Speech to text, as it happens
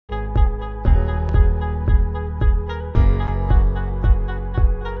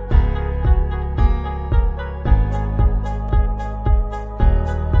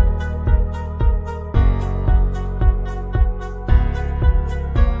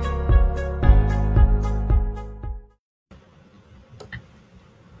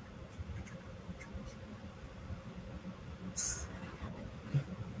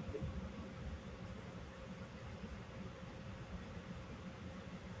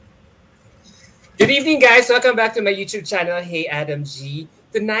Good evening, guys. Welcome back to my YouTube channel, Heyadamg.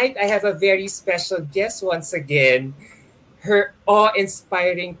 Tonight, I have a very special guest once again. Her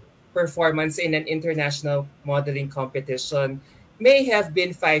awe-inspiring performance in an international modeling competition may have been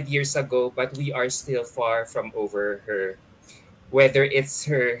 5 years ago, but we are still far from over her. Whether it's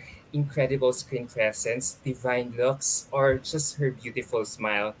her incredible screen presence, divine looks, or just her beautiful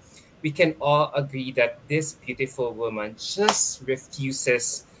smile, we can all agree that this beautiful woman just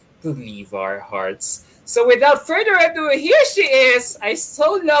refuses to leave our hearts. So without further ado, here she is. I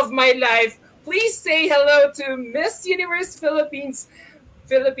so love my life. Please say hello to Miss Universe Philippines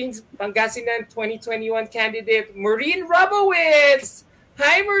Pangasinan 2021 candidate, MAUREEN WROBLEWITZ.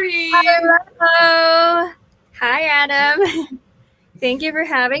 Hi, Maureen. Hello. Hi, Adam. Thank you for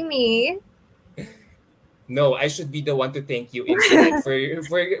having me. No, I should be the one to thank you instead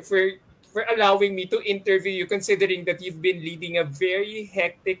for allowing me to interview you, considering that you've been leading a very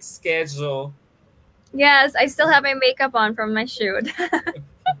hectic schedule. Yes, I still have my makeup on from my shoot.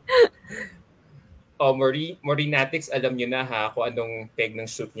 Oh, Maureenatics, alam nyo na ha kung anong peg ng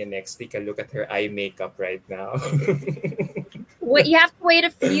shoot niya next. Take a look at her eye makeup right now. You have to wait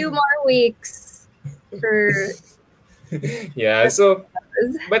a few more weeks for... Yeah, so,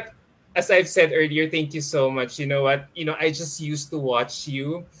 but as I've said earlier, thank you so much. You know what? I just used to watch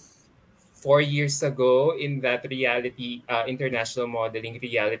you 4 years ago in that reality, international modeling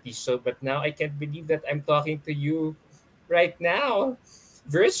reality show. But now I can't believe that I'm talking to you right now,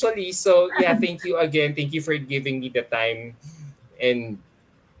 virtually. So yeah, thank you again. Thank you for giving me the time and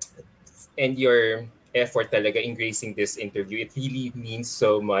your effort talaga in gracing this interview. It really means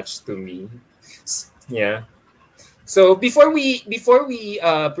so much to me. Yeah. So before we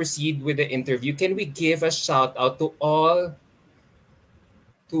proceed with the interview, can we give a shout out to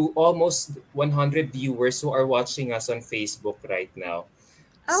almost 100 viewers who are watching us on Facebook right now?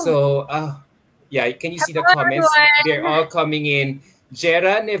 Oh. So yeah, can you see the Hello, comments? everyone. They're all coming in.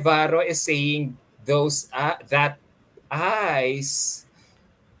 Jera Navarro is saying that eyes.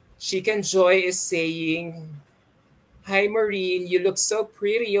 Chicken Joy is saying, "Hi, Maureen, you look so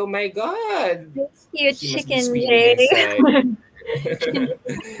pretty. Oh my God." Thank you, She must be Chicken screaming Jay. inside.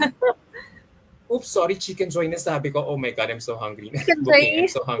 Oops, sorry, Chicken Joy na sabi ko. Oh my God, I'm so hungry. Chicken Booking, I'm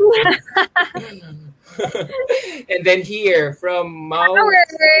Joy. so hungry. And then here from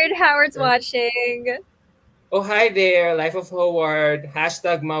Howard's watching. Oh, hi there, Life of Howard.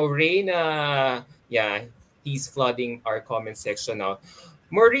 Hashtag Maurena. Yeah, he's flooding our comment section now.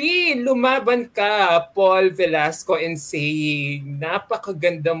 Maureen, lumaban ka. Paul Velasco and saying,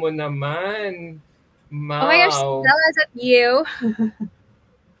 napakaganda mo naman. Wow. Oh my gosh, Stella, is that you?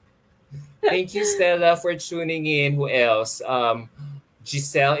 Thank you, Stella, for tuning in. Who else?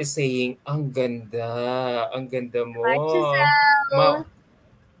 Giselle is saying, ang ganda. Ang ganda mo. Hi, Giselle.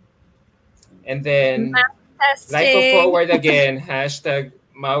 And then, Life of Forward again. Hashtag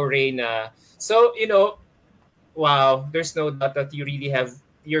Maurena. So, wow, there's no doubt that you're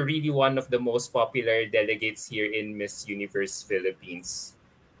really one of the most popular delegates here in Miss Universe Philippines.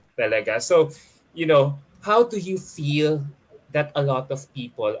 Talaga. So, how do you feel that a lot of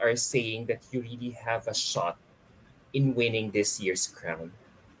people are saying that you really have a shot in winning this year's crown?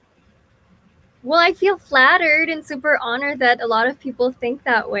 Well, I feel flattered and super honored that a lot of people think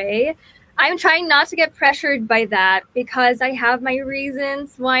that way. I'm trying not to get pressured by that because I have my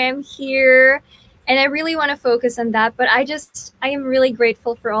reasons why I'm here and I really want to focus on that. But I am really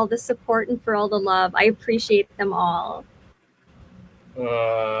grateful for all the support and for all the love. I appreciate them all.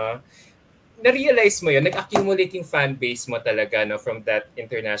 Na-realize mo yun, nag-accumulate yung fan base mo talaga, no, from that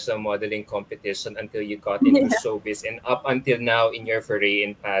international modeling competition until you got into showbiz and up until now in your foray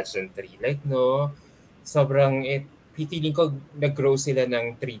in pageantry. Like, no, sobrang, feeling ko nag-grow sila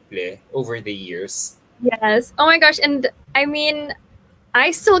ng triple over the years. Yes. Oh my gosh. And I mean,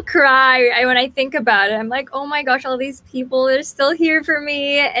 I still cry when I think about it. I'm like, oh my gosh, all these people are still here for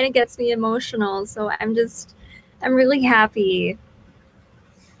me. And it gets me emotional. So I'm really happy.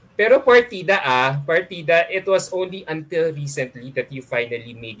 Pero partida, it was only until recently that you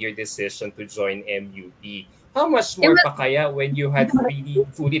finally made your decision to join MUP. How much more pa kaya when you had really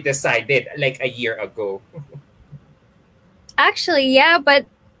fully decided like a year ago? Actually, yeah, but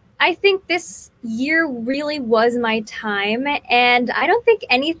I think this year really was my time and I don't think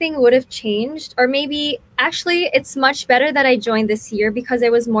anything would have changed, or maybe actually it's much better that I joined this year because I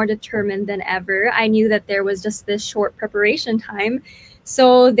was more determined than ever. I knew that there was just this short preparation time.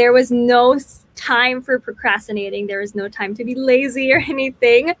 So there was no time for procrastinating. There was no time to be lazy or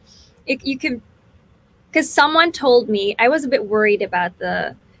anything. Because someone told me, I was a bit worried about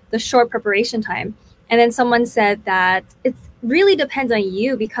the short preparation time. And then someone said that really depends on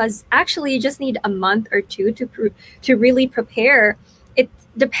you, because actually you just need a month or two to really prepare. It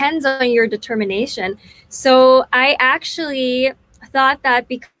depends on your determination. So I actually thought that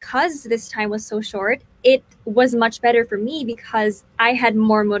because this time was so short, it was much better for me because I had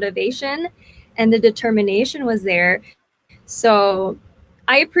more motivation and the determination was there. So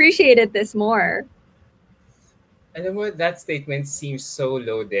I appreciated this more. Alam mo, that statement seems so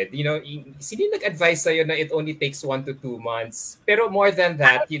loaded. You know, sino yung nag-advise sa'yo na it only takes 1 to 2 months? Pero more than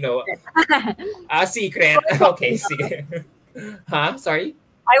that, you know, secret. Okay, sige. Huh? Sorry?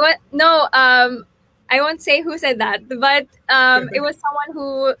 I want no. I won't say who said that, but it was someone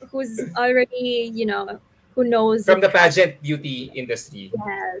who's already, who knows From the the process. pageant beauty industry.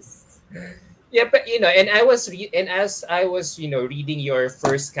 Yes. Yeah, but you know, and as I was, you know, reading your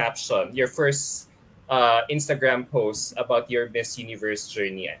first caption, your first Instagram post about your Miss Universe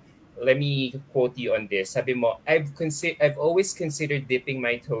journey. Let me quote you on this. Sabi mo, I've always considered dipping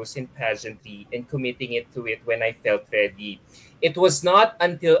my toes in pageantry and committing it to it when I felt ready. It was not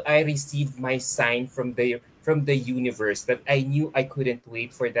until I received my sign from the universe that I knew I couldn't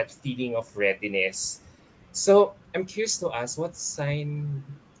wait for that feeling of readiness. So I'm curious to ask, did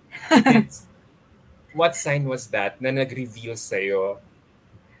what sign was that na nag-reveal sa'yo?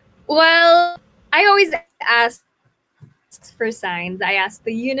 Well, I always ask for signs. I ask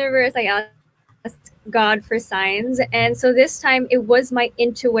the universe. I ask God for signs, and so this time it was my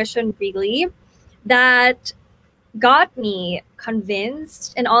intuition really that got me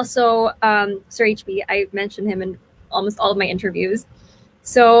convinced. And also, Sir HB, I mentioned him in almost all of my interviews.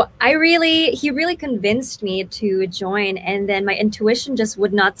 So he really convinced me to join, and then my intuition just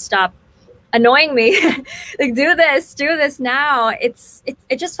would not stop annoying me. Like, do this now. It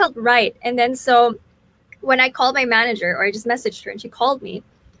just felt right. And then so when I called my manager, or I just messaged her and she called me,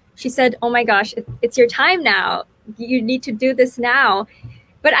 she said, "Oh my gosh, it's your time now. You need to do this now."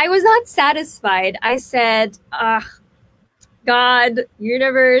 But I was not satisfied. I said, God,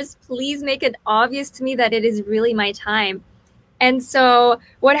 universe, please make it obvious to me that it is really my time. And so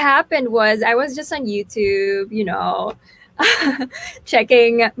what happened was I was just on YouTube,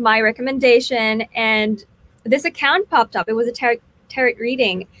 checking my recommendation, and this account popped up. It was a tarot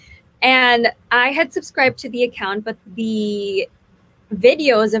reading. And I had subscribed to the account, but the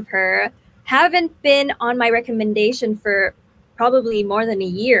videos of her haven't been on my recommendation for probably more than a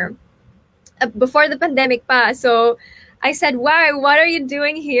year, before the pandemic pa. So I said, "Why? What are you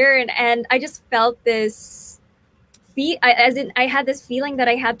doing here?" And I just felt this I had this feeling that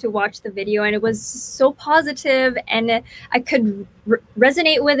I had to watch the video, and it was so positive, and I could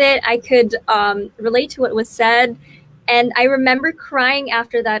resonate with it. I could relate to what was said, and I remember crying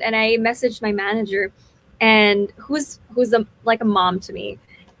after that. And I messaged my manager, and like a mom to me,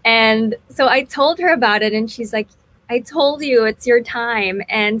 and so I told her about it, and she's like, "I told you, it's your time."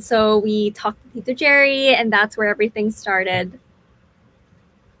 And so we talked to Tito Jerry, and that's where everything started.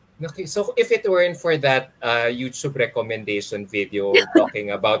 Okay, so if it weren't for that YouTube recommendation video talking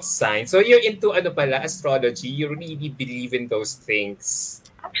about signs, so you're into ano pala, astrology, you really believe in those things.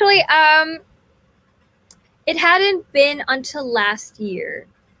 Actually, it hadn't been until last year.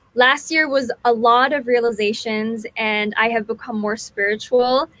 Last year was a lot of realizations, and I have become more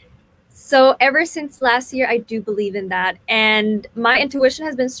spiritual. So ever since last year, I do believe in that. And my intuition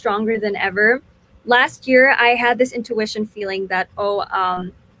has been stronger than ever. Last year, I had this intuition feeling that,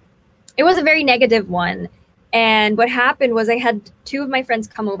 it was a very negative one. And what happened was I had two of my friends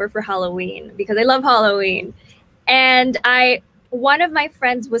come over for Halloween because I love Halloween. And one of my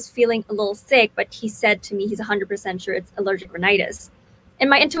friends was feeling a little sick, but he said to me he's 100% sure it's allergic rhinitis. And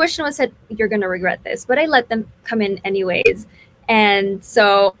my intuition was said, "You're going to regret this." But I let them come in anyways. And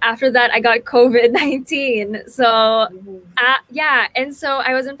so after that, I got COVID-19. So, yeah. And so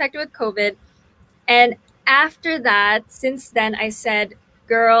I was infected with COVID. And after that, since then, I said,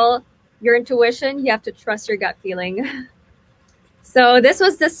 "Girl, your intuition, you have to trust your gut feeling." So this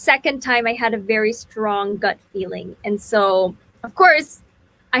was the second time I had a very strong gut feeling. And so, of course,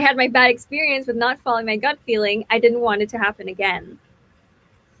 I had my bad experience with not following my gut feeling. I didn't want it to happen again.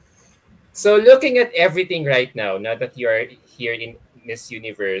 So looking at everything right now that you are here in Miss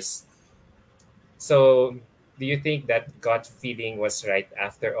Universe, so do you think that gut feeling was right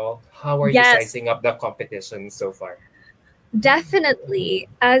after all? How are you Yes, sizing up the competition so far? definitely.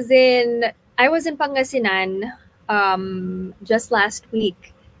 As in, I was in Pangasinan just last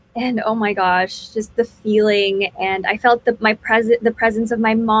week, and oh my gosh, just the feeling, and I felt the presence of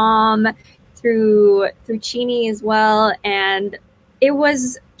my mom through Chini as well, and it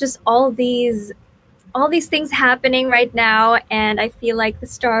was just all these all these things happening right now, and I feel like the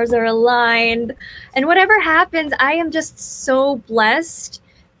stars are aligned. And whatever happens, I am just so blessed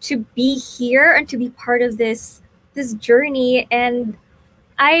to be here and to be part of this journey. And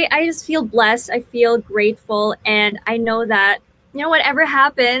I just feel blessed. I feel grateful, and I know that, whatever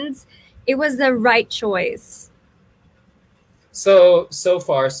happens, it was the right choice. So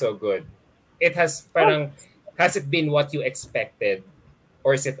far so good. It has Oh, parang has it been what you expected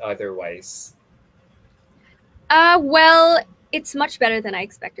or is it otherwise? well, it's much better than I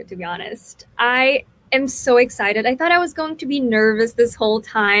expected, to be honest. I am so excited. I thought I was going to be nervous this whole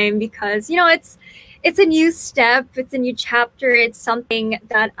time because, it's a new step, it's a new chapter, it's something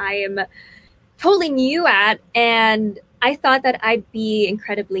that I am totally new at, and I thought that I'd be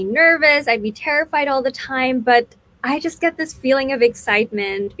incredibly nervous, I'd be terrified all the time, but I just get this feeling of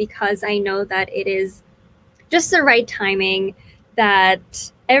excitement because I know that it is just the right timing,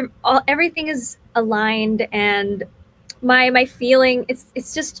 that everything is aligned, and my feeling,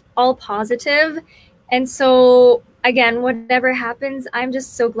 it's just all positive. And so again, whatever happens, I'm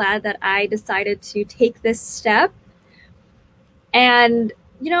just so glad that I decided to take this step. And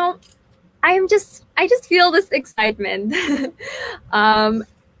I just feel this excitement. um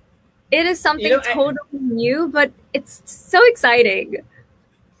it is You something know, totally new, but it's so exciting.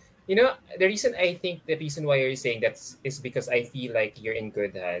 the reason I think the reason why you're saying that is because I feel like you're in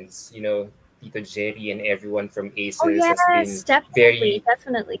good hands. Tito Jerry and everyone from Oh Aces yes, definitely,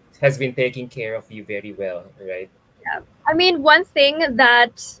 definitely. has been taking care of you very well, right? Yeah. I mean, one thing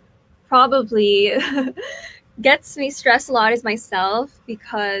that probably gets me stressed a lot is myself,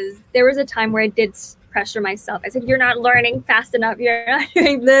 because there was a time where I did pressure myself. I said, "You're not learning fast enough. You're not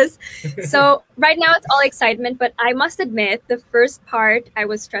doing this." So right now it's all excitement, but I must admit, the first part I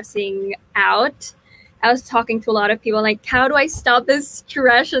was stressing out. I was talking to a lot of people like, "How do I stop this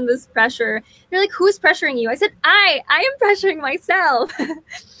stress and this pressure?" They're like, "Who's pressuring you?" I said, I am pressuring myself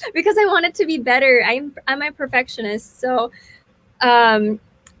because I want it to be better. I'm a perfectionist, so um,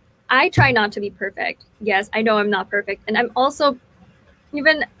 I try not to be perfect. Yes, I know I'm not perfect, and I'm also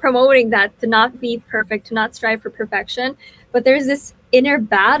even promoting that, to not be perfect, to not strive for perfection. But there's this inner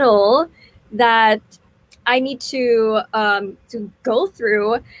battle that I need to go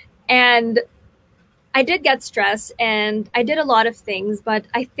through, and I did get stressed and I did a lot of things, but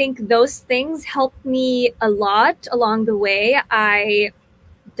I think those things helped me a lot along the way. I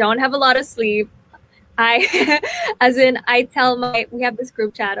don't have a lot of sleep. I, as in, we have this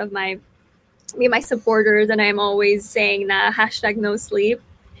group chat of me and my supporters, and I'm always saying that hashtag no sleep.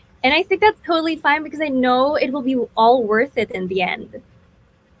 And I think that's totally fine because I know it will be all worth it in the end.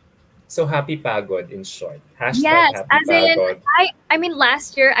 So happy pagod in short. Hashtag Yes, happy as in, pagod. I mean,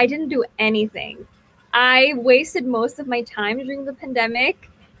 last year I didn't do anything. I wasted most of my time during the pandemic,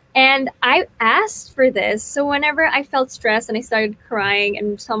 and I asked for this. So whenever I felt stressed and I started crying,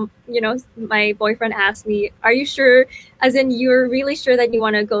 and my boyfriend asked me, "Are you sure? As in, you're really sure that you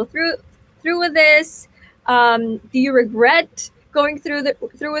want to go through with this? Do you regret going through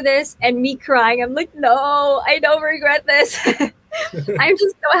with this?" And me crying, I'm like, "No, I don't regret this." I'm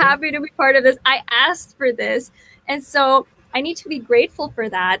just so happy to be part of this. I asked for this. And so I need to be grateful for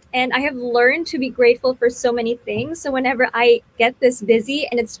that. And I have learned to be grateful for so many things. So whenever I get this busy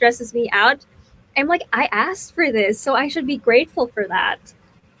and it stresses me out, I'm like, I asked for this, so I should be grateful for that.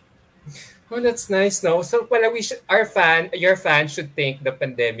 Oh, that's nice, no? So, well, your fan should thank the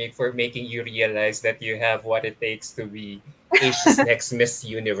pandemic for making you realize that you have what it takes to be Asia's next Miss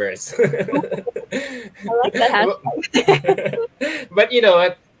Universe. I like that hashtag. But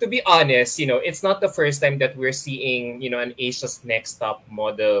to be honest, it's not the first time that we're seeing, an Asia's Next Top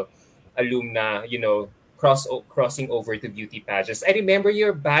Model alumna, crossing over to beauty pageants. I remember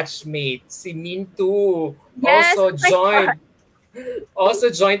your batchmate, si Mintu, Yes, also my God. joined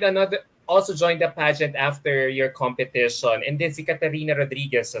also joined the pageant after your competition, and then si Katarina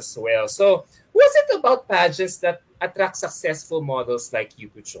Rodriguez as well. So was it about pageants that attract successful models like you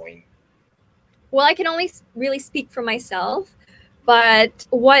to join? Well, I can only really speak for myself, but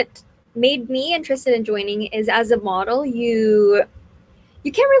what made me interested in joining is, as a model, you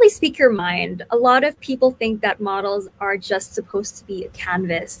can't really speak your mind. A lot of people think that models are just supposed to be a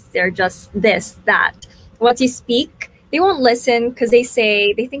canvas. They're just this, that. Once you speak, they won't listen because they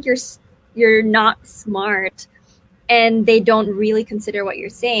think you're not smart, and they don't really consider what you're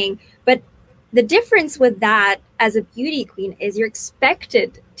saying. But the difference with that, as a beauty queen, is you're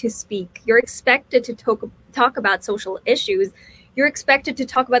expected to speak. You're expected to talk about social issues. You're expected to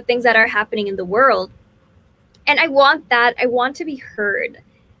talk about things that are happening in the world. And I want that. I want to be heard.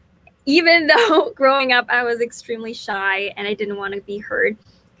 Even though growing up I was extremely shy and I didn't want to be heard.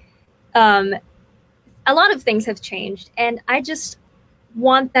 Um, a lot of things have changed, and I just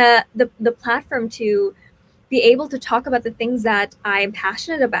want the platform to be able to talk about the things that I'm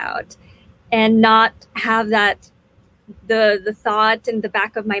passionate about, and not have that the thought in the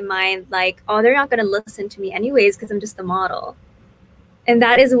back of my mind like, oh, they're not going to listen to me anyways because I'm just a model. And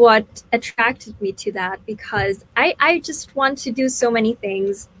that is what attracted me to that, because I just want to do so many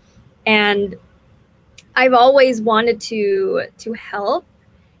things, and I've always wanted to help,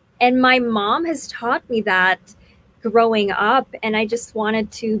 and my mom has taught me that growing up, and I just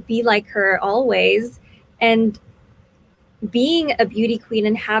wanted to be like her always. And being a beauty queen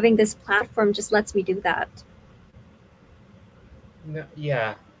and having this platform just lets me do that.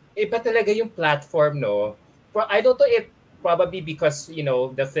 Yeah. Iba talaga yung platform, no? I don't know if probably because,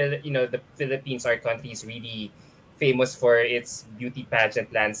 the Philippines, our country is really famous for its beauty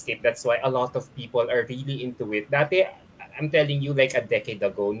pageant landscape. That's why a lot of people are really into it. Dati, I'm telling you, like a decade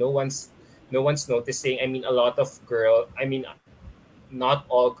ago, no one's noticing. I mean, a lot of I mean, not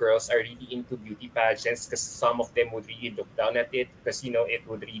all girls are really into beauty pageants, because some of them would really look down at it, because it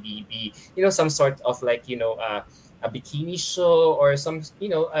would really be some sort of like a bikini show, or some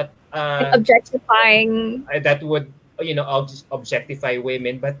Like objectifying. that would objectify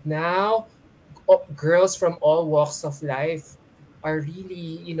women. But now, girls from all walks of life are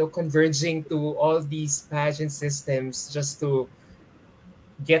really converging to all these pageant systems just to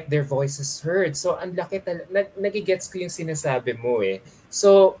get their voices heard. So ang laki nagigets ko yung sinasabi mo eh.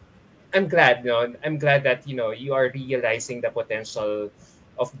 So I'm glad, no? I'm glad that you are realizing the potential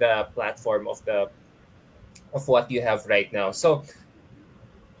of the platform, of what you have right now. So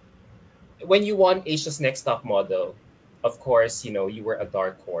when you won Asia's Next Top Model, of course, you were a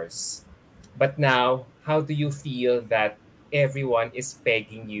dark horse. But now, how do you feel that everyone is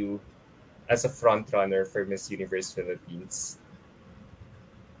pegging you as a front runner for Miss Universe Philippines?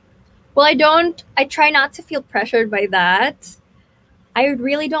 Well, I try not to feel pressured by that. I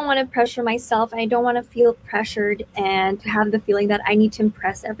really don't want to pressure myself. I don't want to feel pressured and to have the feeling that I need to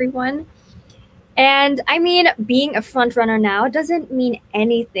impress everyone. And I mean, being a front runner now doesn't mean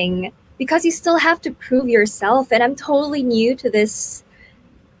anything, because you still have to prove yourself. And I'm totally new to this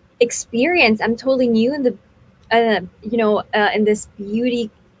experience. I'm totally new in the, in this beauty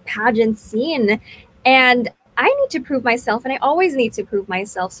pageant scene. And I need to prove myself, and I always need to prove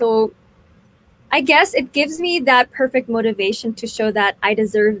myself. So I guess it gives me that perfect motivation to show that I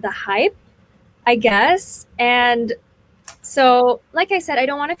deserve the hype, I guess. And so, like I said, I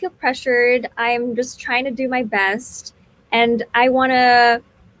don't want to feel pressured. I'm just trying to do my best. And I want to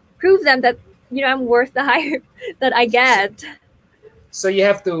prove them that, I'm worth the hype that I get. So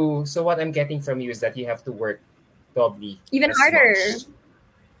so what I'm getting from you is that you have to work doubly Even as harder. much.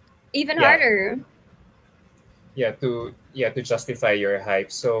 Even Yeah. harder. To justify your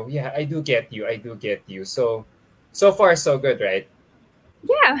hype. So yeah, I do get you. I do get you. So far so good, right?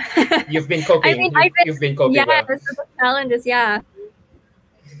 Yeah. You've been I coping. mean, You've been coping yes, well. the challenges, yeah.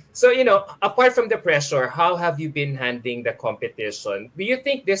 So, apart from the pressure, how have you been handling the competition? Do you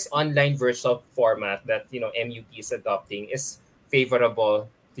think this online virtual format that, MUP is adopting is favorable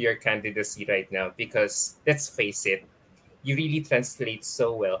to your candidacy right now? Because let's face it, you really translate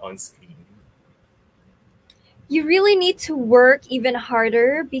so well on screen. You really need to work even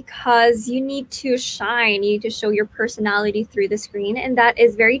harder, because you need to shine. You need to show your personality through the screen. And that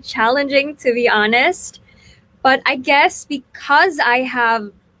is very challenging, to be honest. But I guess because I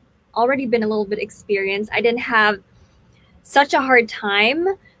have already been a little bit experienced, I didn't have such a hard time.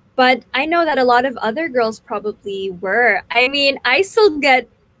 But I know that a lot of other girls probably were. I mean, I still get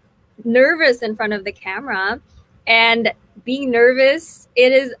nervous in front of the camera. And being nervous,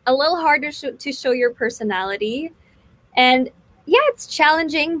 it is a little harder to show your personality. And yeah, it's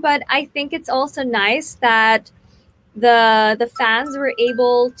challenging, but I think it's also nice that the fans were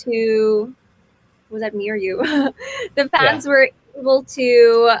able to, was that me or you? The Yeah. fans were able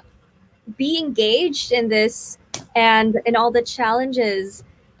to be engaged in this and in all the challenges,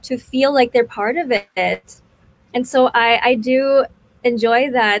 to feel like they're part of it. And so I do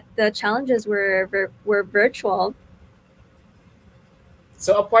enjoy that the challenges were virtual.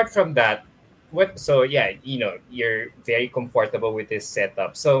 So apart from that, so yeah, you're very comfortable with this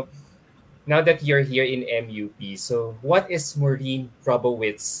setup. So now that you're here in MUP, so what is Maureen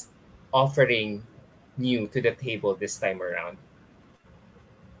WrobleWITZ offering new to the table this time around?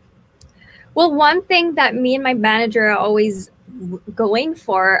 Well, one thing that me and my manager are always going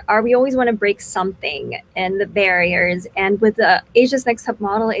for are, we always want to break something and the barriers. And with the Asia's Next Top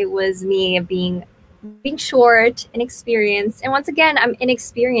Model, it was me being short, inexperienced. And once again, I'm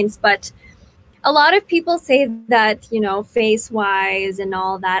inexperienced, but a lot of people say that, face wise and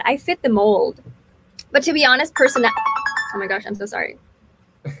all that, I fit the mold. But to be honest, oh my gosh, I'm so sorry.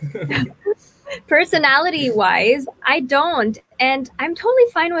 Personality wise, I don't. And I'm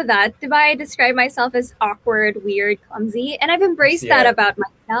totally fine with that. I describe myself as awkward, weird, clumsy, and I've embraced that Yeah. about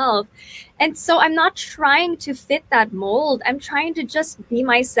myself. And so I'm not trying to fit that mold. I'm trying to just be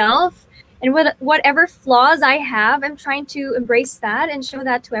myself. And with whatever flaws I have, I'm trying to embrace that and show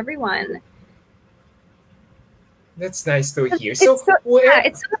that to everyone. That's nice to hear. It's So so yeah, where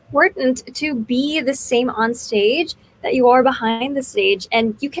it's so important to be the same on stage that you are behind the stage,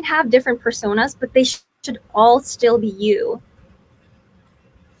 and you can have different personas, but they should all still be you.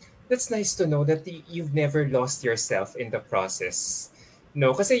 that's nice to know that you've never lost yourself in the process.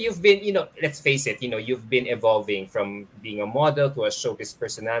 No, kasi you've been, let's face it, you've been evolving from being a model to a showbiz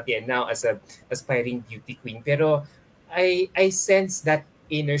personality and now as a aspiring beauty queen. Pero I sense that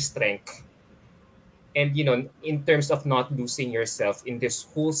inner strength and in terms of not losing yourself in this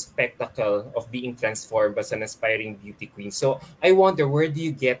whole spectacle of being transformed as an aspiring beauty queen. So I wonder, where do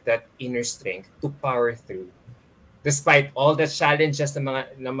you get that inner strength to power through despite all the challenges na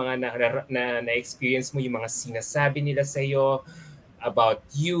experience mo, yung mga sinasabi nila sa iyo about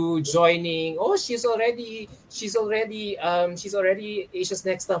you joining, oh, she's already Asia's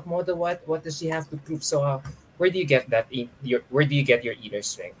next top model, what does she have to prove? So where do you get where do you get your inner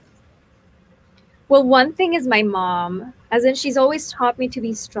strength? Well, one thing is my mom, as in she's always taught me to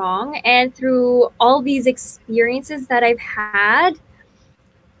be strong, and through all these experiences that I've had,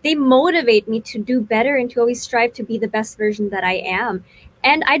 they motivate me to do better and to always strive to be the best version that I am.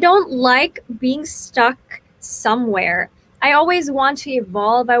 And I don't like being stuck somewhere. I always want to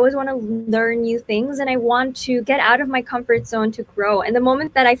evolve. I always want to learn new things, and I want to get out of my comfort zone to grow. And the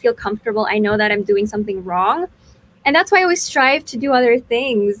moment that I feel comfortable, I know that I'm doing something wrong. And that's why I always strive to do other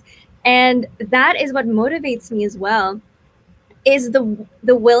things. And that is what motivates me as well, is the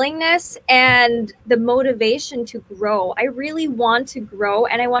willingness and the motivation to grow. I really want to grow,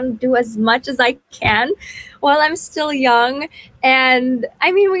 and I want to do as much as I can while I'm still young. And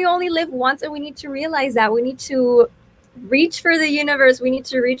I mean, we only live once, and we need to realize that we need to reach for the universe. We need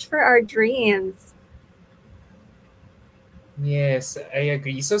to reach for our dreams. Yes, I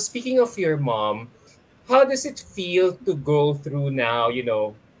agree. So speaking of your mom, how does it feel to go through now,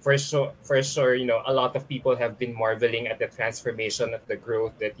 for sure, a lot of people have been marveling at the transformation, at the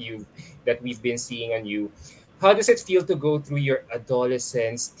growth that we've been seeing on you. How does it feel to go through your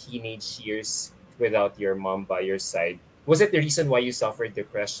adolescence, teenage years without your mom by your side? Was it the reason why you suffered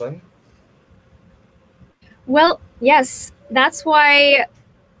depression? Well, yes, that's why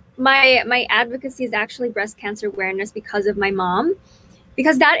my advocacy is actually breast cancer awareness, because of my mom,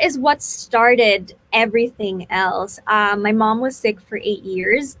 because that is what started everything else. My mom was sick for 8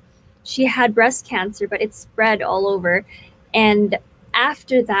 years. She had breast cancer, but it spread all over. And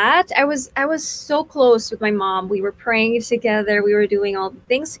after that, I was so close with my mom. We were praying together. We were doing all the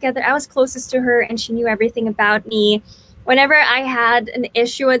things together. I was closest to her, and she knew everything about me. Whenever I had an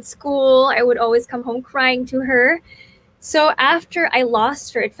issue at school, I would always come home crying to her. So after I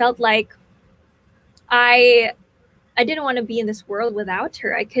lost her, it felt like I I didn't want to be in this world without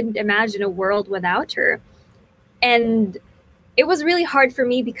her. I couldn't imagine a world without her. And it was really hard for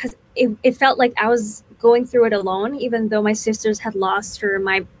me because it felt like I was going through it alone, even though my sisters had lost her,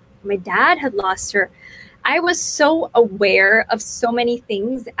 my dad had lost her. I was so aware of so many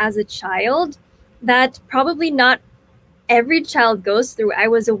things as a child that probably not every child goes through. I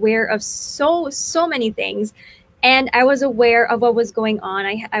was aware of so many things, and I was aware of what was going on.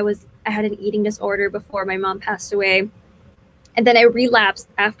 I had an eating disorder before my mom passed away, and then I relapsed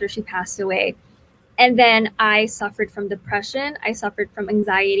after she passed away. And then I suffered from depression, I suffered from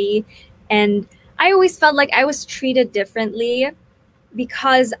anxiety, and I always felt like I was treated differently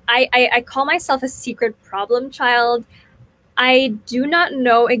because I call myself a secret problem child. I do not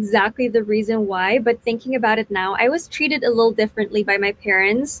know exactly the reason why, but thinking about it now, I was treated a little differently by my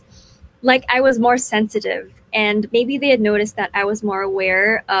parents. Like I was more sensitive, and maybe they had noticed that I was more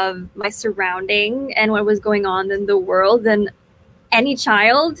aware of my surrounding and what was going on in the world than any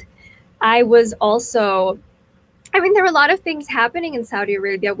child. I was also, I mean, there were a lot of things happening in Saudi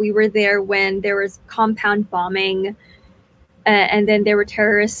Arabia. We were there when there was compound bombing, and then there were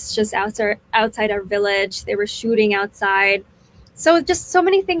terrorists just outside our village. They were shooting outside. So just so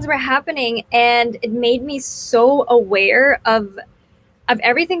many things were happening, and it made me so aware of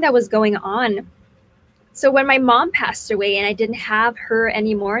everything that was going on. So when my mom passed away and I didn't have her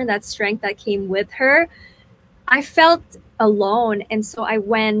anymore and that strength that came with her, I felt alone. And so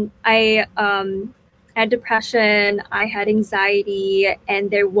I had depression, I had anxiety,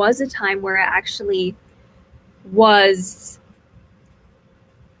 and there was a time where I actually was,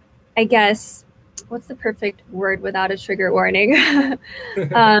 I guess, what's the perfect word without a trigger warning?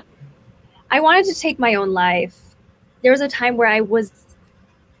 um, I wanted to take my own life. There was a time where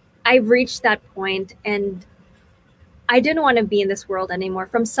I reached that point and I didn't want to be in this world anymore.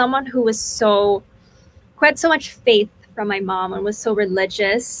 From someone who was who had so much faith from my mom and was so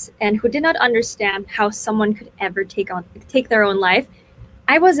religious and who did not understand how someone could ever take their own life.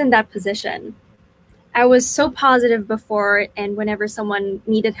 I was in that position. I was so positive before, and whenever someone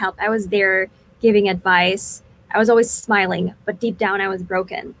needed help, I was there giving advice. I was always smiling, but deep down I was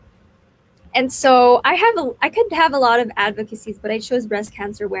broken. And so I could have a lot of advocacies, but I chose breast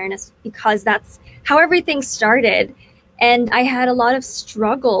cancer awareness because that's how everything started. And I had a lot of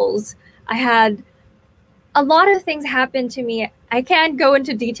struggles. I had a lot of things happen to me. I can't go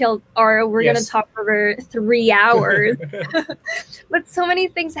into detail or we're going to talk for 3 hours. But so many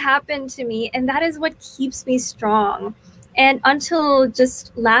things happened to me, and that is what keeps me strong. And until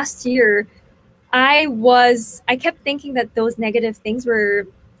just last year, I kept thinking that those negative things were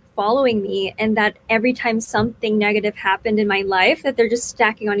following me, and that every time something negative happened in my life, that they're just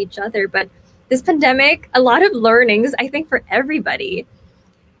stacking on each other. But this pandemic, a lot of learnings, I think, for everybody,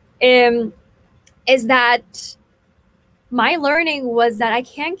 is that my learning was that I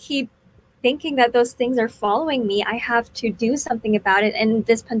can't keep thinking that those things are following me. I have to do something about it. And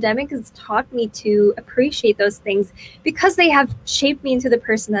this pandemic has taught me to appreciate those things because they have shaped me into the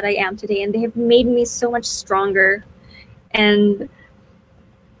person that I am today. And they have made me so much stronger. And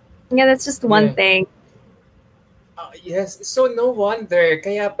yeah, that's just one thing. Yes, so no wonder.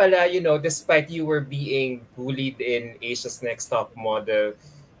 Kaya pala, despite you were being bullied in Asia's Next Top Model,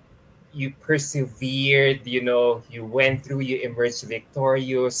 you persevered, you went through, you emerged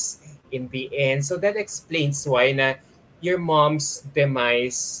victorious in the end. So that explains why your mom's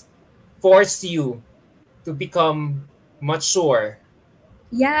demise forced you to become mature.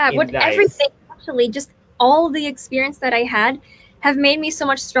 Yeah, everything actually, just all the experience that I had have made me so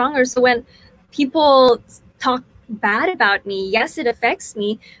much stronger. So when people talk bad about me, yes, it affects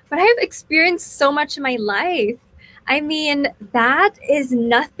me, but I've experienced so much in my life. I mean, that is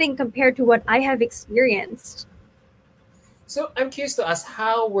nothing compared to what I have experienced. So I'm curious to ask,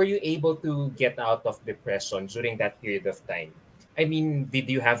 how were you able to get out of depression during that period of time? I mean, did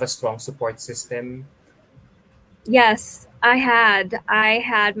you have a strong support system? Yes, I had. I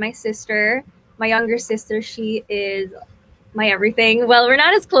had my sister, my younger sister. She is my everything. Well, we're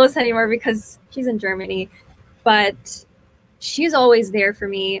not as close anymore because she's in Germany, but she's always there for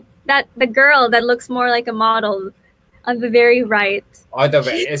me. The girl that looks more like a model on the very right. Oh,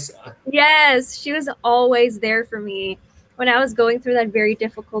 Yes, she was always there for me. When I was going through that very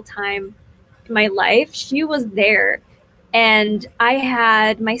difficult time in my life, she was there. And I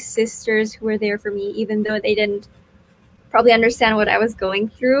had my sisters who were there for me, even though they didn't probably understand what I was going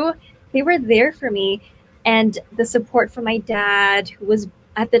through. They were there for me. And the support from my dad, who was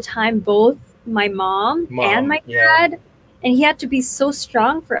at the time both my mom and my dad. And he had to be so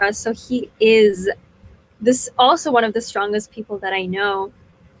strong for us. So he is also one of the strongest people that I know.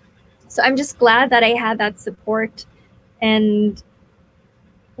 So I'm just glad that I had that support. And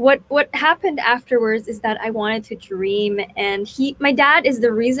what happened afterwards is that I wanted to dream, and my dad is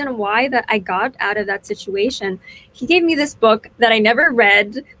the reason why that I got out of that situation. He gave me this book that I never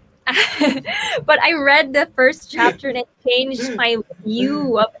read, but I read the first chapter and it changed my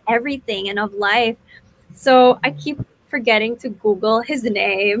view of everything and of life. So I keep forgetting to Google his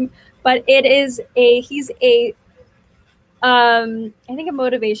name, but he's I think a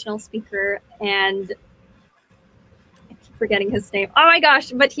motivational speaker, and I keep forgetting his name. Oh my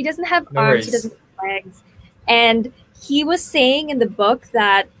gosh, but he doesn't have arms, he doesn't have legs. And he was saying in the book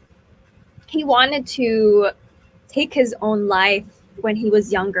that he wanted to take his own life when he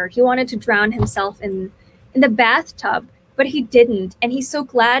was younger. He wanted to drown himself in the bathtub, but he didn't. And he's so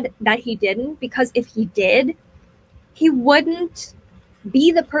glad that he didn't, because if he did, he wouldn't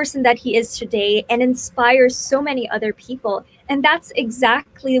be the person that he is today and inspire so many other people. And that's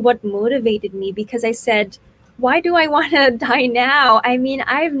exactly what motivated me, because I said, why do I want to die now? I mean,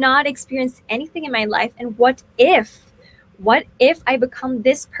 I've not experienced anything in my life. And what if I become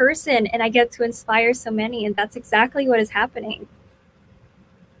this person and I get to inspire so many? And that's exactly what is happening.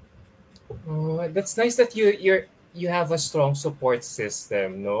 Oh, that's nice that you have a strong support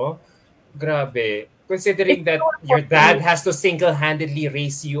system, no? Grabe. Considering that your dad has to single-handedly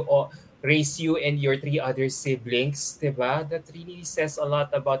raise you and your 3 other siblings, diba? That really says a lot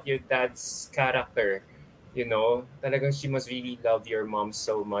about your dad's character. Talagang she must really love your mom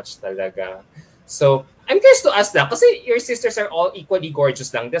so much talaga. So, I'm curious to ask lang, kasi your sisters are all equally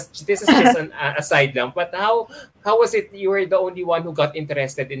gorgeous lang. This is just an aside lang. But how was it you were the only one who got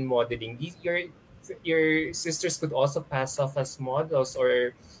interested in modeling? your sisters could also pass off as models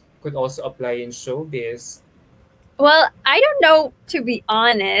or could also apply in showbiz. Well, I don't know, to be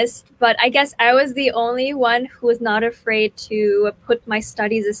honest, but I guess I was the only one who was not afraid to put my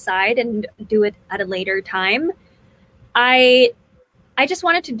studies aside and do it at a later time. I I just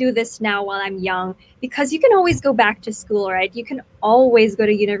wanted to do this now while I'm young because you can always go back to school, right? You can always go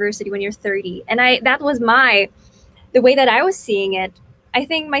to university when you're 30. And I that was my the way that I was seeing it. I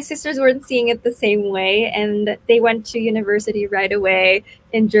think my sisters weren't seeing it the same way and they went to university right away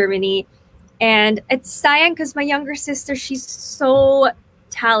in Germany. And it's sad because my younger sister, she's so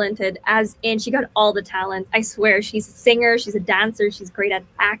talented, as in she got all the talent. I swear, she's a singer, she's a dancer, she's great at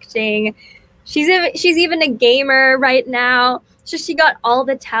acting. She's even a gamer right now. So she got all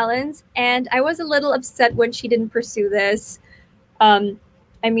the talents, and I was a little upset when she didn't pursue this. Um,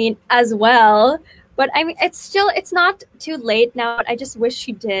 I mean, as well. But I mean, it's not too late now. But I just wish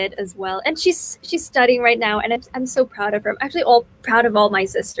she did as well. And she's studying right now, and I'm so proud of her. I'm actually all proud of all my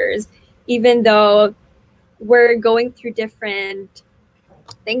sisters, even though we're going through different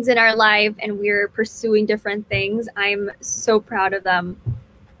things in our life and we're pursuing different things. I'm so proud of them.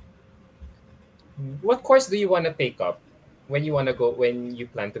 What course do you want to take up when you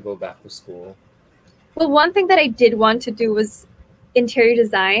plan to go back to school? Well, one thing that I did want to do was interior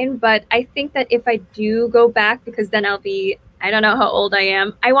design, but I think that if I do go back, because then I don't know how old I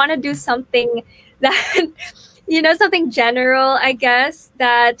am, I want to do something that, something general, I guess,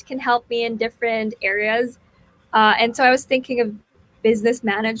 that can help me in different areas. And so I was thinking of business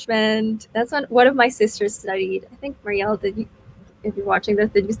management. That's what one of my sisters studied. I think, Marielle, if you're watching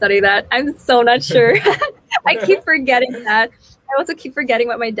this, did you study that? I'm so not sure. I keep forgetting that. I also keep forgetting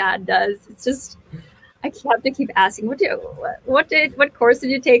what my dad does. It's just I have to keep asking. What course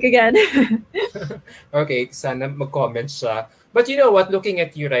did you take again? Okay, sana mag-comment siya. But you know what, looking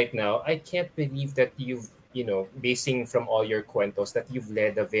at you right now, I can't believe that basing from all your cuentos, that you've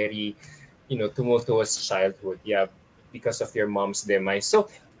led a very, tumultuous childhood. Yeah, because of your mom's demise. So,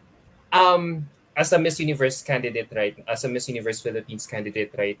 as a Miss Universe as a Miss Universe Philippines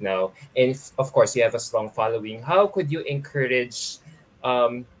candidate right now, and of course you have a strong following, how could you encourage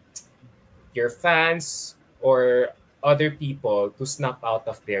um, your fans or other people to snap out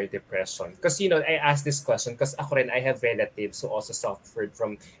of their depression? Because I asked this question because ako rin, I have relatives who also suffered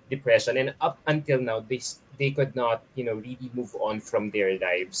from depression, and up until now they could not really move on from their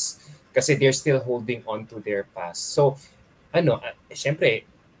lives kasi they're still holding on to their past. So syempre,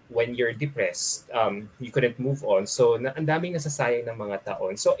 when you're depressed, you couldn't move on. So, ang daming nasasayang ng mga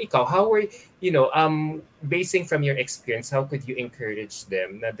taon. So, ikaw, how were, basing from your experience, how could you encourage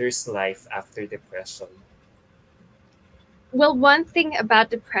them that there's life after depression? Well, one thing about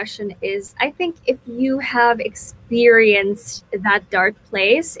depression is I think if you have experienced that dark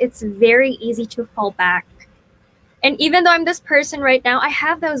place, it's very easy to fall back. And even though I'm this person right now, I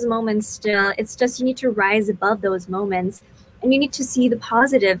have those moments still. It's just you need to rise above those moments and you need to see the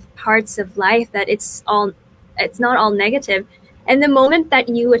positive parts of life, that it's not all negative. And the moment that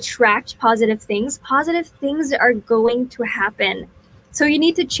you attract positive things are going to happen. So you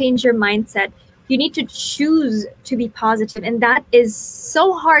need to change your mindset. You need to choose to be positive, and that is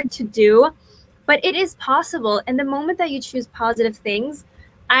so hard to do, but it is possible. And the moment that you choose positive things,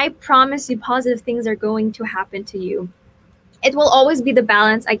 I promise you positive things are going to happen to you. It will always be the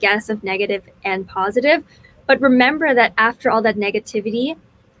balance, I guess, of negative and positive. But remember that after all that negativity,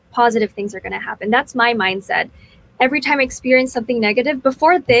 positive things are going to happen. That's my mindset. Every time I experience something negative,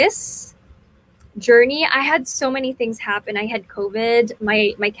 before this journey, I had so many things happen. I had COVID,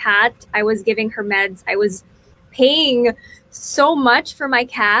 my cat, I was giving her meds. I was paying so much for my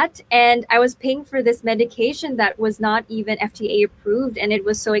cat, and I was paying for this medication that was not even FDA approved, and it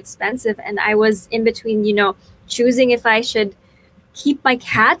was so expensive. And I was in between, choosing if I should keep my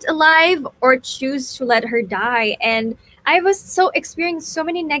cat alive or choose to let her die. And I was so experiencing so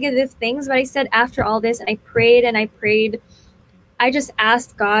many negative things, but I said after all this, and I prayed and I prayed, I just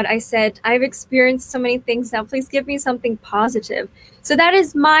asked God, I said, I've experienced so many things now, please give me something positive. So that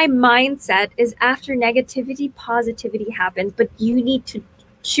is my mindset, is after negativity, positivity happens, but you need to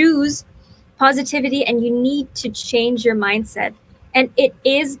choose positivity and you need to change your mindset. And it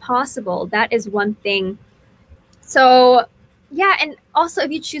is possible. That is one thing. So yeah, and also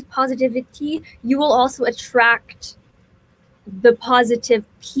if you choose positivity, you will also attract the positive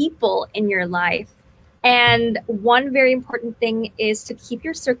people in your life. And one very important thing is to keep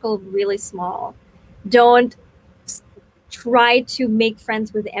your circle really small. Don't try to make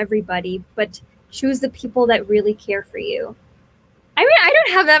friends with everybody, but choose the people that really care for you. I mean, I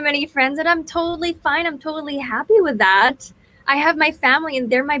don't have that many friends, and I'm totally fine. I'm totally happy with that. I have my family and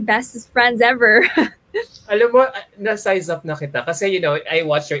they're my bestest friends ever. Alam mo, na-size up na kita. Kasi, I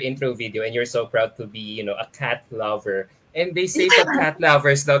watched your intro video and you're so proud to be, a cat lover. And they say pag cat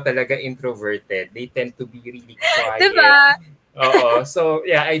lovers daw talaga introverted. They tend to be really quiet. Diba? Oo. So,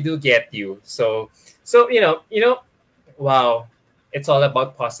 yeah, I do get you. So wow. It's all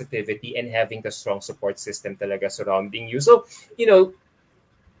about positivity and having the strong support system talaga surrounding you. So, I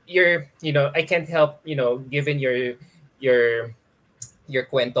can't help, given your your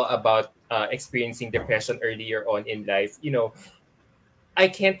cuento about experiencing depression earlier on in life,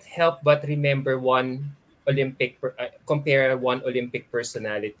 I can't help but remember compare one Olympic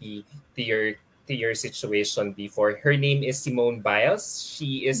personality to your situation before. Her name is Simone Biles.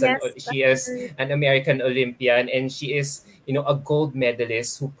 Yes, She is an American Olympian, and she is a gold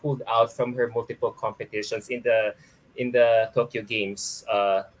medalist who pulled out from her multiple competitions in the Tokyo Games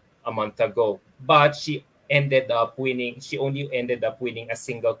a month ago. But she only ended up winning a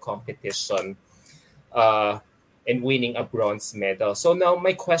single competition uh, and winning a bronze medal. So now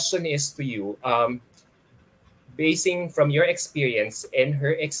my question is to you, basing from your experience and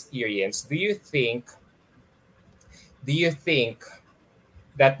her experience, do you think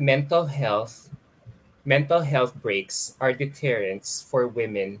that mental health breaks are deterrents for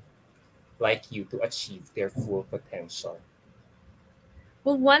women like you to achieve their full potential?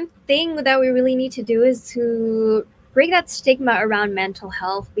 well, one thing that we really need to do is to break that stigma around mental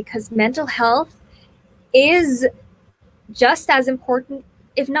health, because mental health is just as important,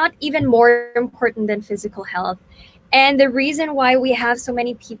 if not even more important than physical health. And the reason why we have so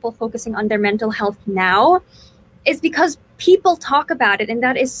many people focusing on their mental health now is because people talk about it, and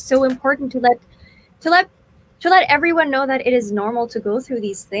that is so important to let to let everyone know that it is normal to go through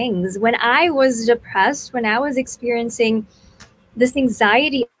these things. When I was depressed, when I was experiencing this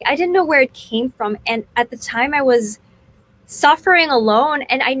anxiety, I didn't know where it came from, and at the time I was suffering alone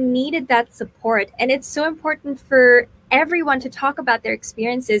and I needed that support. And it's so important for everyone to talk about their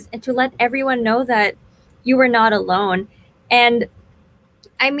experiences and to let everyone know that you are not alone. And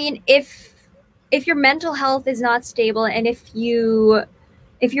I mean, if your mental health is not stable, and if you're,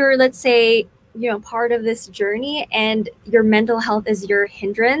 let's say, part of this journey and your mental health is your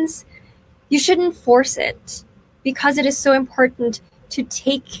hindrance, you shouldn't force it, because it is so important to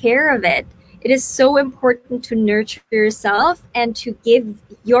take care of it. It is so important to nurture yourself and to give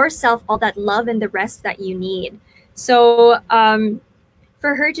yourself all that love and the rest that you need. So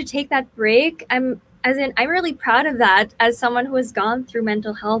for her to take that break, I'm really proud of that as someone who has gone through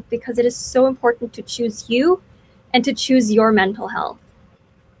mental health, because it is so important to choose you and to choose your mental health.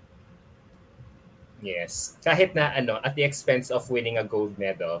 Yes. Kahit na at the expense of winning a gold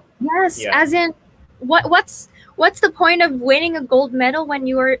medal. Yes, Yeah. as in, what's the point of winning a gold medal when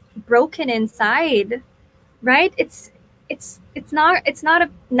you are broken inside, right? It's not a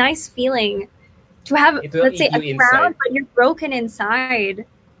nice feeling to have, It will let's say, eat you a crown, inside. but you're broken inside.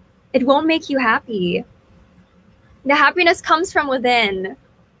 It won't make you happy. The happiness comes from within.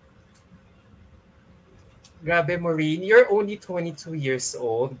 Grabe, Maureen, you're only 22 years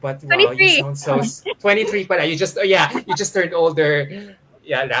old, but wow, you 23. sound so 23 pala. You just turned older,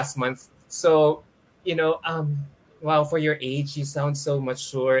 yeah, last month. So, wow, for your age, you sound so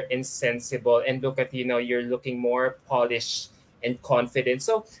mature and sensible. And look at, you're looking more polished and confident.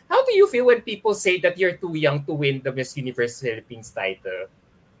 So, how do you feel when people say that you're too young to win the Miss Universe Philippines title?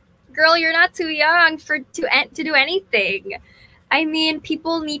 Girl, you're not too young to do anything. I mean,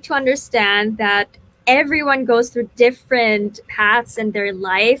 people need to understand that everyone goes through different paths in their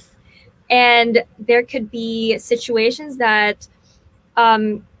life, and there could be situations that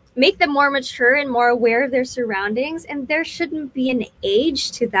make them more mature and more aware of their surroundings, and there shouldn't be an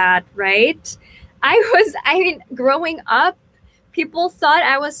age to that, right? I mean, growing up, people thought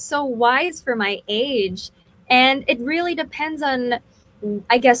I was so wise for my age, and it really depends on,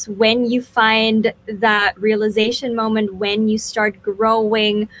 I guess, when you find that realization moment, when you start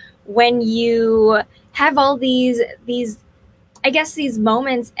growing, when you have all these I guess these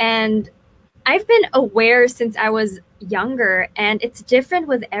moments. And I've been aware since I was younger, and it's different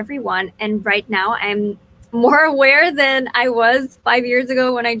with everyone. And right now I'm more aware than I was 5 years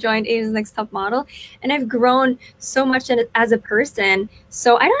ago when I joined Asia's Next Top Model, and I've grown so much as a person.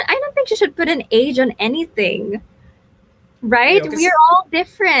 So I don't think you should put an age on anything. Right? We Because are all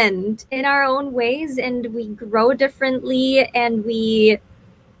different in our own ways, and we grow differently, and we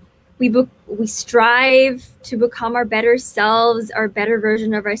strive to become our better selves, our better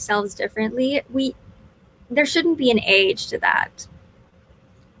version of ourselves differently. There shouldn't be an age to that.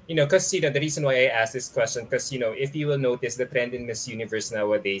 because the reason why I asked this question, because if you will notice, the trend in Miss Universe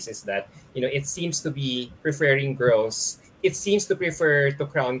nowadays is that it seems to be preferring girls it seems to prefer to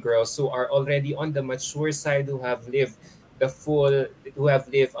crown girls who are already on the mature side, who have lived the full, who have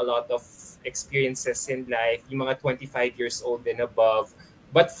lived a lot of experiences in life, yung mga 25 years old and above.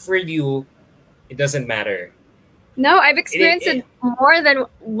 But for you, it doesn't matter. No, I've It, experienced it, it more than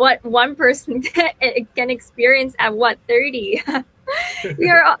what one person can experience at what 30. We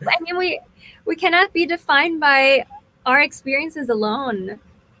are. I mean, we cannot be defined by our experiences alone.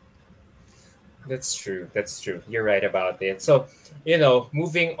 that's true. That's true. You're right about it. So, you know,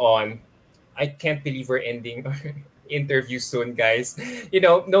 moving on, I can't believe we're ending our interview soon, guys. You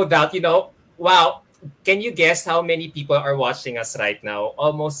know, no doubt, you know, wow. Can you guess how many people are watching us right now?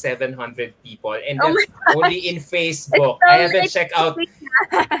 Almost 700 people. And Oh my that's only gosh, in it's Facebook. I so haven't late. checked out.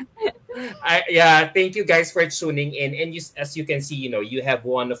 Yeah, thank you guys for tuning in. And you, as you can see, you know, you have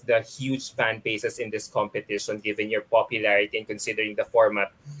one of the huge fan bases in this competition, given your popularity and considering the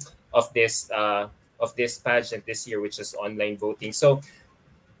format of this pageant this year, which is online voting. So,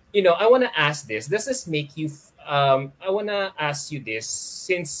 you know, I want to ask this. Does this make you? I want to ask you this,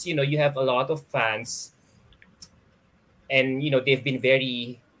 since you know you have a lot of fans, and you know they've been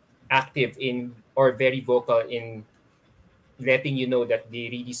very active in or very vocal in letting you know that they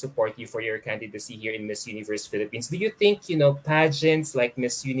really support you for your candidacy here in Miss Universe Philippines. Do you think, you know, pageants like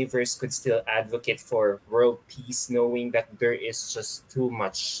Miss Universe could still advocate for world peace, knowing that there is just too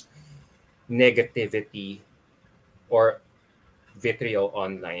much negativity or vitriol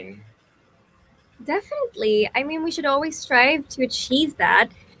online? Definitely. I mean, we should always strive to achieve that.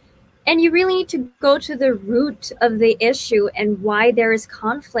 And you really need to go to the root of the issue and why there is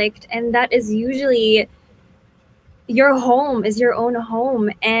conflict. And that is usually your home, is your own home,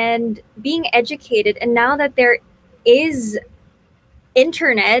 and being educated. And now that there is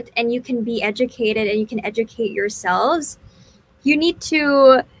internet and you can be educated and you can educate yourselves, you need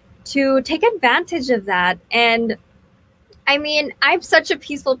to take advantage of that. And I mean, I'm such a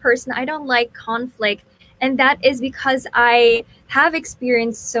peaceful person. I don't like conflict. And that is because I have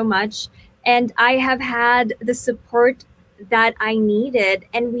experienced so much and I have had the support that I needed.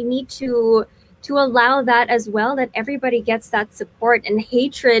 And we need to allow that as well, that everybody gets that support. And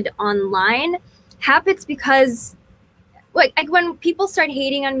hatred online happens because like when people start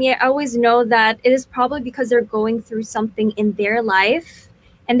hating on me, I always know that it is probably because they're going through something in their life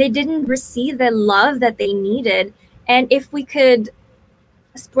and they didn't receive the love that they needed. And if we could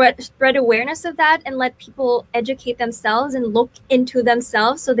spread awareness of that and let people educate themselves and look into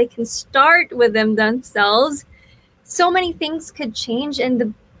themselves so they can start with them themselves, so many things could change and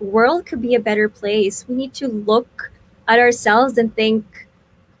the world could be a better place. We need to look at ourselves and think,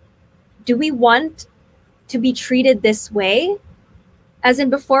 do we want to be treated this way? As in,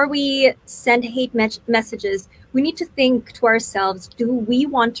 before we send hate messages, we need to think to ourselves, do we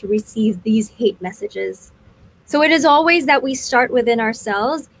want to receive these hate messages? So it is always that we start within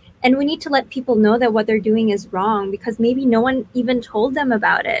ourselves, and we need to let people know that what they're doing is wrong because maybe no one even told them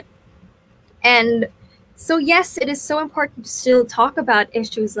about it. And so, yes, it is so important to still talk about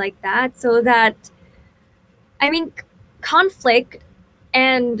issues like that so that, I mean, conflict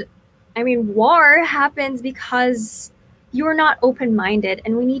and, I mean, war happens because you're not open-minded,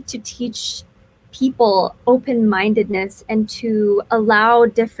 and we need to teach people open-mindedness and to allow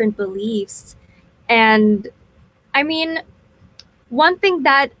different beliefs. And I mean, one thing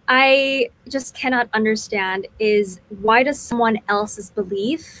that I just cannot understand is why does someone else's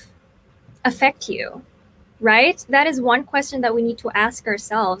belief affect you, right? That is one question that we need to ask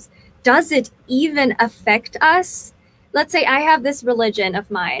ourselves. Does it even affect us? Let's say I have this religion of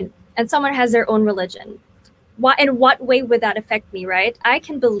mine and someone has their own religion. In what way would that affect me, right? I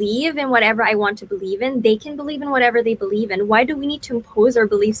can believe in whatever I want to believe in. They can believe in whatever they believe in. Why do we need to impose our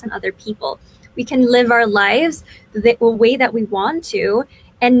beliefs on other people? We can live our lives the way that we want to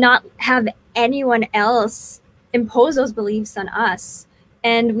and not have anyone else impose those beliefs on us.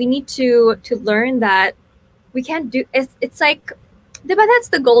 And we need to learn that we can't do it's like, but that's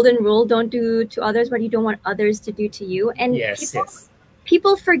the golden rule: don't do to others what you don't want others to do to you. And Yes, yes.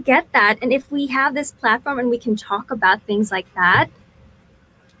 people forget that. And if we have this platform and we can talk about things like that,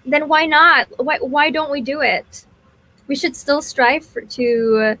 then why not? Why don't we do it? We should still strive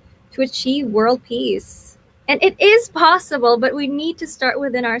to achieve world peace. And it is possible, but we need to start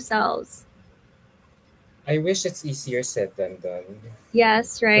within ourselves. I wish it's easier said than done,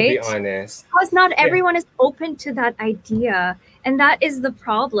 Yes, to be right? honest. Because not Yeah. everyone is open to that idea. And that is the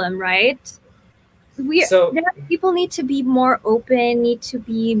problem, right? So, People need to be more open, need to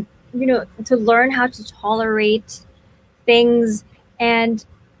be, to learn how to tolerate things. And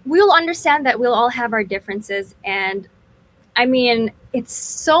we'll understand that we'll all have our differences. And I mean, it's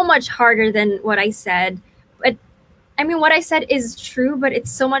so much harder than what I said. But I mean, what I said is true, but it's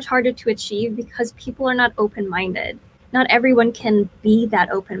so much harder to achieve because people are not open minded. Not everyone can be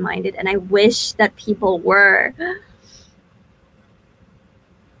that open minded, and I wish that people were.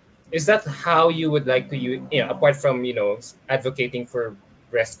 Is that how you would like to apart from advocating for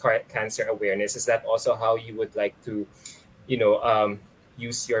cancer awareness, is that also how you would like to you know um,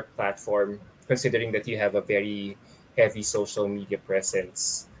 use your platform, considering that you have a very heavy social media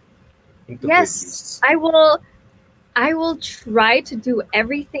presence, into good Yes, use? I will try to do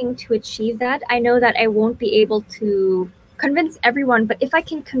everything to achieve that. I know that I won't be able to convince everyone, but if I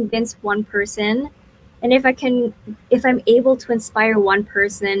can convince one person, and if I'm able to inspire one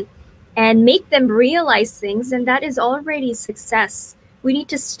person and make them realize things, then that is already success. We need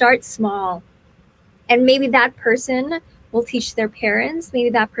to start small. And maybe that person will teach their parents, maybe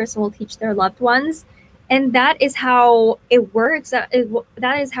that person will teach their loved ones. And that is how it works.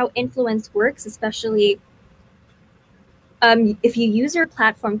 That is how influence works, especially if you use your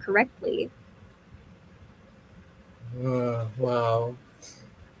platform correctly. Wow.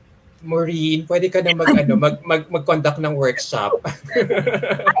 Maureen, pwede ka na mag-conduct ng workshop.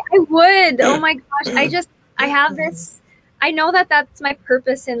 I would. Oh my gosh. I have this. I know that that's my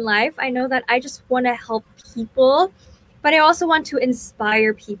purpose in life. I know that I just want to help people, but I also want to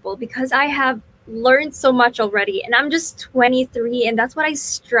inspire people because I have learned so much already. And I'm just 23, and that's what I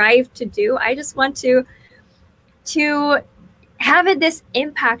strive to do. I just want to have this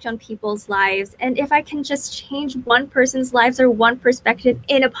impact on people's lives. And if I can just change one person's lives or one perspective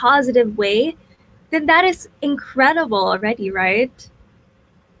in a positive way, then that is incredible already, right?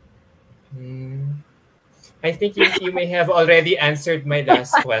 Hmm. I think you may have already answered my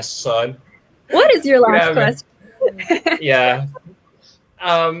last question. What is your last Grabe. question? Yeah.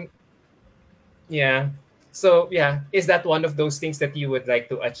 Um, yeah. So yeah, is that one of those things that you would like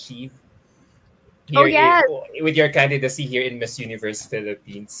to achieve Oh, here yes. with your candidacy here in Miss Universe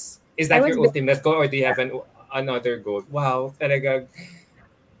Philippines? Is I that was your ultimate goal, or do you have another goal? Wow, talaga.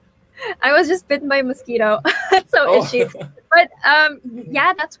 I was just bitten by a mosquito. That's so Oh. itchy. But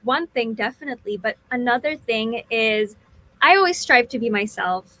yeah, that's one thing definitely. But another thing is I always strive to be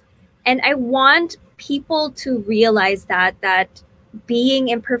myself. And I want people to realize that being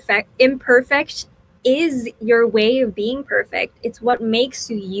imperfect is your way of being perfect. It's what makes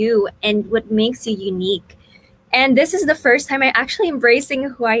you you and what makes you unique. And this is the first time I actually embracing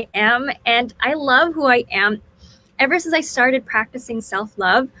who I am, and I love who I am. Ever since I started practicing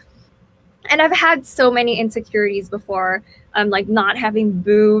self-love, and I've had so many insecurities before. Like not having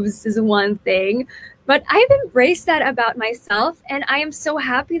boobs is one thing, but I've embraced that about myself, and I am so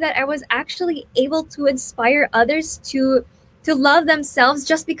happy that I was actually able to inspire others to love themselves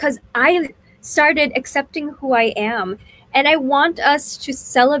just because I started accepting who I am. And I want us to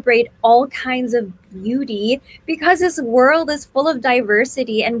celebrate all kinds of beauty because this world is full of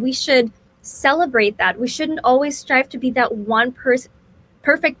diversity, and we should celebrate that. We shouldn't always strive to be that one person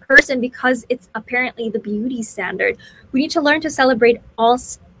perfect person because it's apparently the beauty standard. We need to learn to celebrate all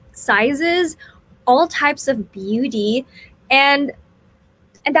sizes, all types of beauty, and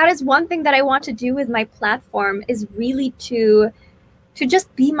that is one thing that I want to do with my platform is really to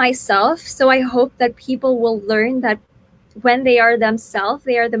just be myself. So I hope that people will learn that when they are themselves,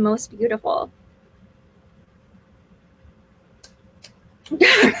 they are the most beautiful.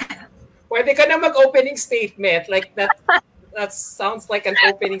 Pwede ka na mag-opening statement like that. That sounds like an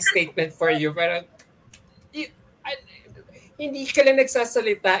opening statement for you. Pero I, hindi ka lang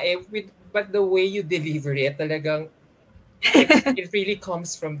nagsasalita but the way you deliver it, talagang it really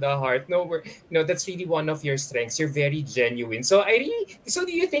comes from the heart. No, that's really one of your strengths. You're very genuine. So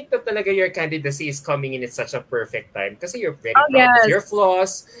do you think that talaga your candidacy is coming in at such a perfect time? Kasi you're very Oh, proud of yes. your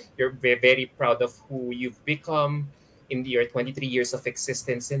flaws. You're very proud of who you've become in your 23 years of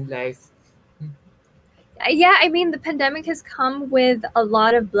existence in life. Yeah, I mean, the pandemic has come with a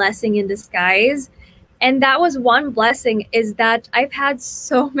lot of blessing in disguise. And that was one blessing, is that I've had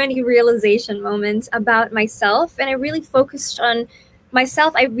so many realization moments about myself, and I really focused on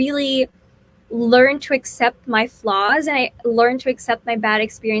myself. I really learned to accept my flaws, and I learned to accept my bad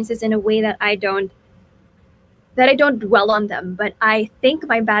experiences in a way that I don't dwell on them, but I think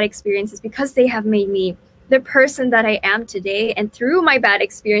my bad experiences because they have made me the person that I am today. And through my bad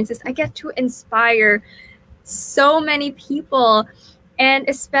experiences, I get to inspire so many people, and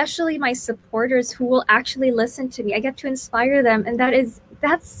especially my supporters who will actually listen to me. I get to inspire them, and that is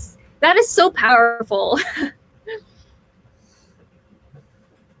so powerful.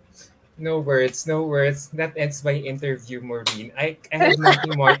 No words, no words. That ends my interview, Maureen. I have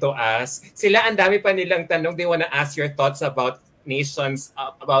nothing more to ask. Sila, ang dami pa nilang tanong. They wanna ask your thoughts about nations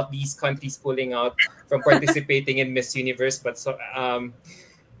about these countries pulling out from participating in Miss Universe. But so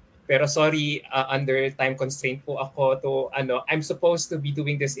pero sorry, under time constraint po ako to I'm supposed to be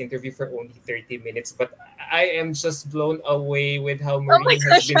doing this interview for only 30 minutes, but I am just blown away with how Oh my Maureen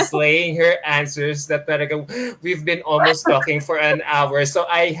has gosh. been slaying her answers that talaga we've been almost talking for an hour. So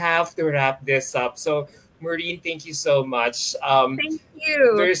I have to wrap this up. So Maureen, thank you so much. Thank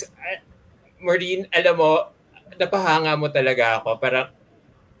you. There's Maureen, alam mo, napahanga mo talaga ako. Parang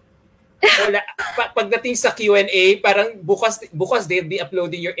wala, pagdating sa Q&A, parang bukas they'll be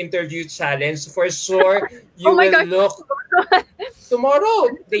uploading your interview challenge. For sure, you Oh my will gosh. look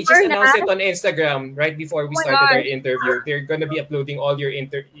tomorrow. They just Tomorrow na? announced it on Instagram right before we Oh my started our gosh. interview. They're gonna be uploading all your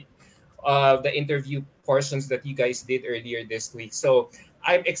the interview portions that you guys did earlier this week. So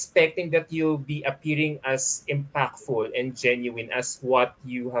I'm expecting that you'll be appearing as impactful and genuine as what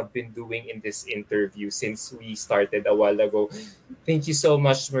you have been doing in this interview since we started a while ago. Thank you so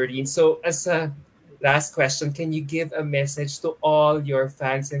much, Maureen. So as a last question, can you give a message to all your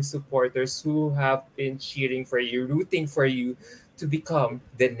fans and supporters who have been cheering for you, rooting for you to become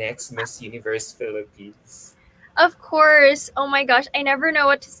the next Miss Universe Philippines? Of course. Oh my gosh. I never know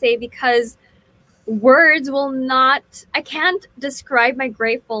what to say because words will not, I can't describe my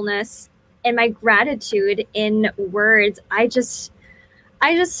gratefulness and my gratitude in words. I just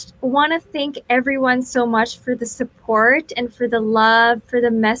want to thank everyone so much for the support and for the love, for the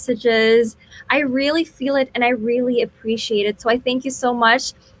messages. I really feel it and I really appreciate it. So I thank you so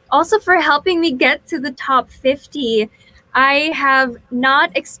much. Also for helping me get to the top 50. I have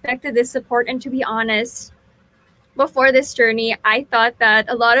not expected this support, and to be honest, before this journey, I thought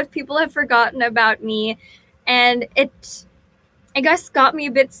that a lot of people have forgotten about me, and it, I guess, got me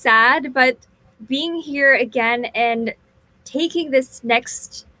a bit sad. But being here again and taking this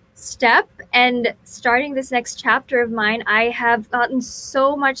next step and starting this next chapter of mine, I have gotten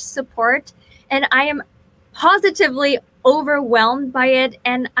so much support, and I am positively overwhelmed by it.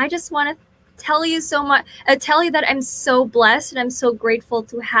 And I just want to tell you so much, tell you that I'm so blessed and I'm so grateful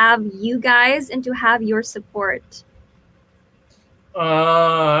to have you guys and to have your support.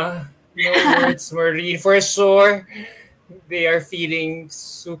 No words, Maureen. For sure, they are feeling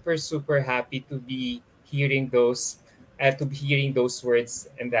super, super happy to be hearing those words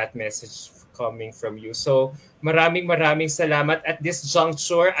and that message coming from you. So, maraming salamat. At this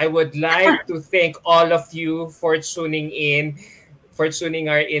juncture, I would like to thank all of you for tuning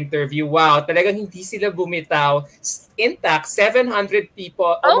our interview. Wow, talagang hindi sila bumitaw. Intact, 700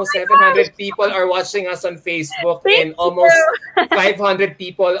 people, almost 700 people are watching us on Facebook, and almost 500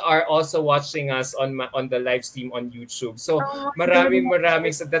 people are also watching us on the live stream on YouTube. So,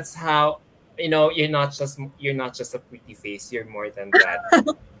 maraming. So that's how, you're not just a pretty face. You're more than that.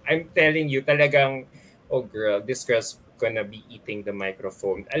 I'm telling you, talagang, oh girl, this girl's gonna be eating the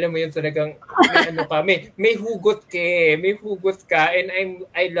microphone. Alam mo yun, talagang may hugot ka, and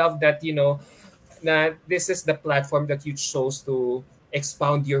I love that, na this is the platform that you chose to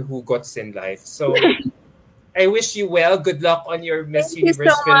expound your hugots in life. So I wish you well. Good luck on your Miss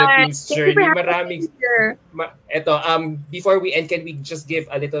Universe Philippines journey. Before we end, can we just give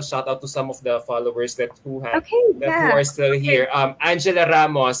a little shout out to some of the followers who are still here? Angela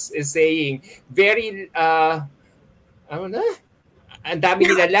Ramos is saying, very I don't know. Ang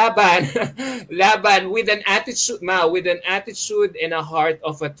dami nila laban with an attitude, with an attitude and a heart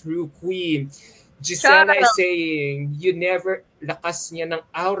of a true queen. Gisela is saying, you never, lakas niya ng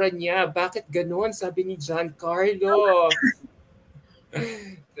aura niya. Bakit ganun? Sabi ni Giancarlo.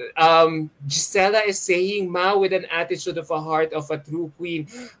 Gisela is saying, with an attitude of a heart of a true queen.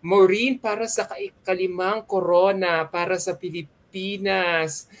 Maureen, para sa kalimang corona, para sa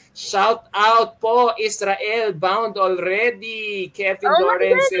Pilipinas. Shout out po, Israel, bound already. Kevin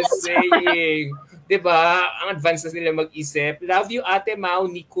Lawrence is saying, diba? Ang advance na sila mag-isip. Love you, Ate Mau,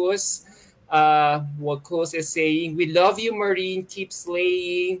 Nikos. Wakos is saying, we love you, Maureen. Keep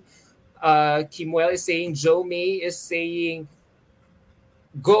slaying. Kimuel is saying, Joe May is saying,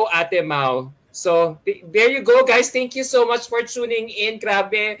 go, Ate Mau. So, there you go, guys. Thank you so much for tuning in.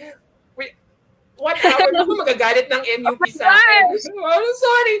 Grabe. 1 hour na ako magagalit ng MUP sa akin. Oh,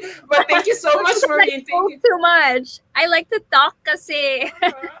 sorry. But thank you so much, Maureen. Too much. I like to talk kasi.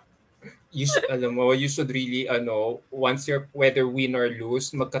 You should really, once you're, whether win or lose,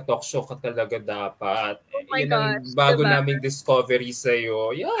 magka-talk show ka talaga dapat. Oh my gosh. Bago naming discovery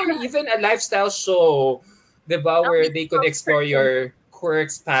sa'yo. Yeah, even a lifestyle show, diba, where they could explore your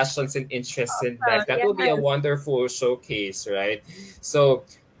quirks, passions, and interests in life. That will be a wonderful showcase, right? So,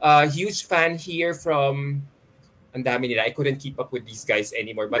 huge fan here from ang dami nila. I couldn't keep up with these guys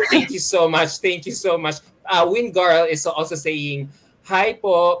anymore. But thank you so much. Thank you so much. Win Girl is also saying, Hi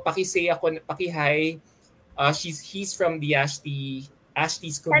po, paki-say ako, paki-hi. He's from the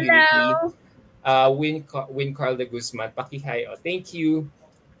Ashti's community. Hello. Win Carl de Guzman, paki-hi. Oh, thank you,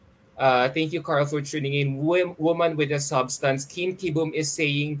 Carl, for tuning in. Woman with a substance. Kim Kibum is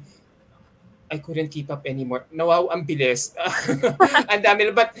saying, I couldn't keep up anymore. No, wow, ang bilis. Ang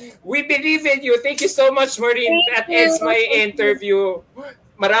dami. But we believe in you. Thank you so much, Maureen. Thank That you. ends my Thank you. interview.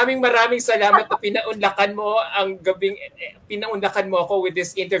 Maraming salamat na pinaunlakan mo ang gabing pinaunlakan mo ako with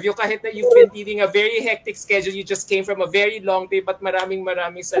this interview kahit na you've been leading a very hectic schedule. You just came from a very long day, but maraming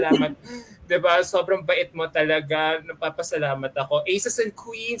salamat. 'Di ba? Sobrang bait mo talaga. Napapasalamat ako. Aces and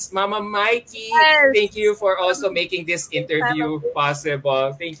Queens, Mama Mikey, Yes. thank you for also making this interview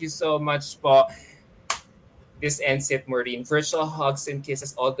possible. Thank you so much po. This ends it, Maureen. Virtual hugs and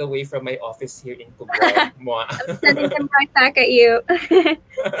kisses all the way from my office here in Cubao. I'm sending them right back at you.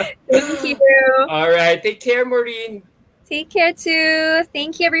 Thank you. All right. Take care, Maureen. Take care too.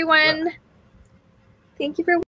 Thank you, everyone. Thank you for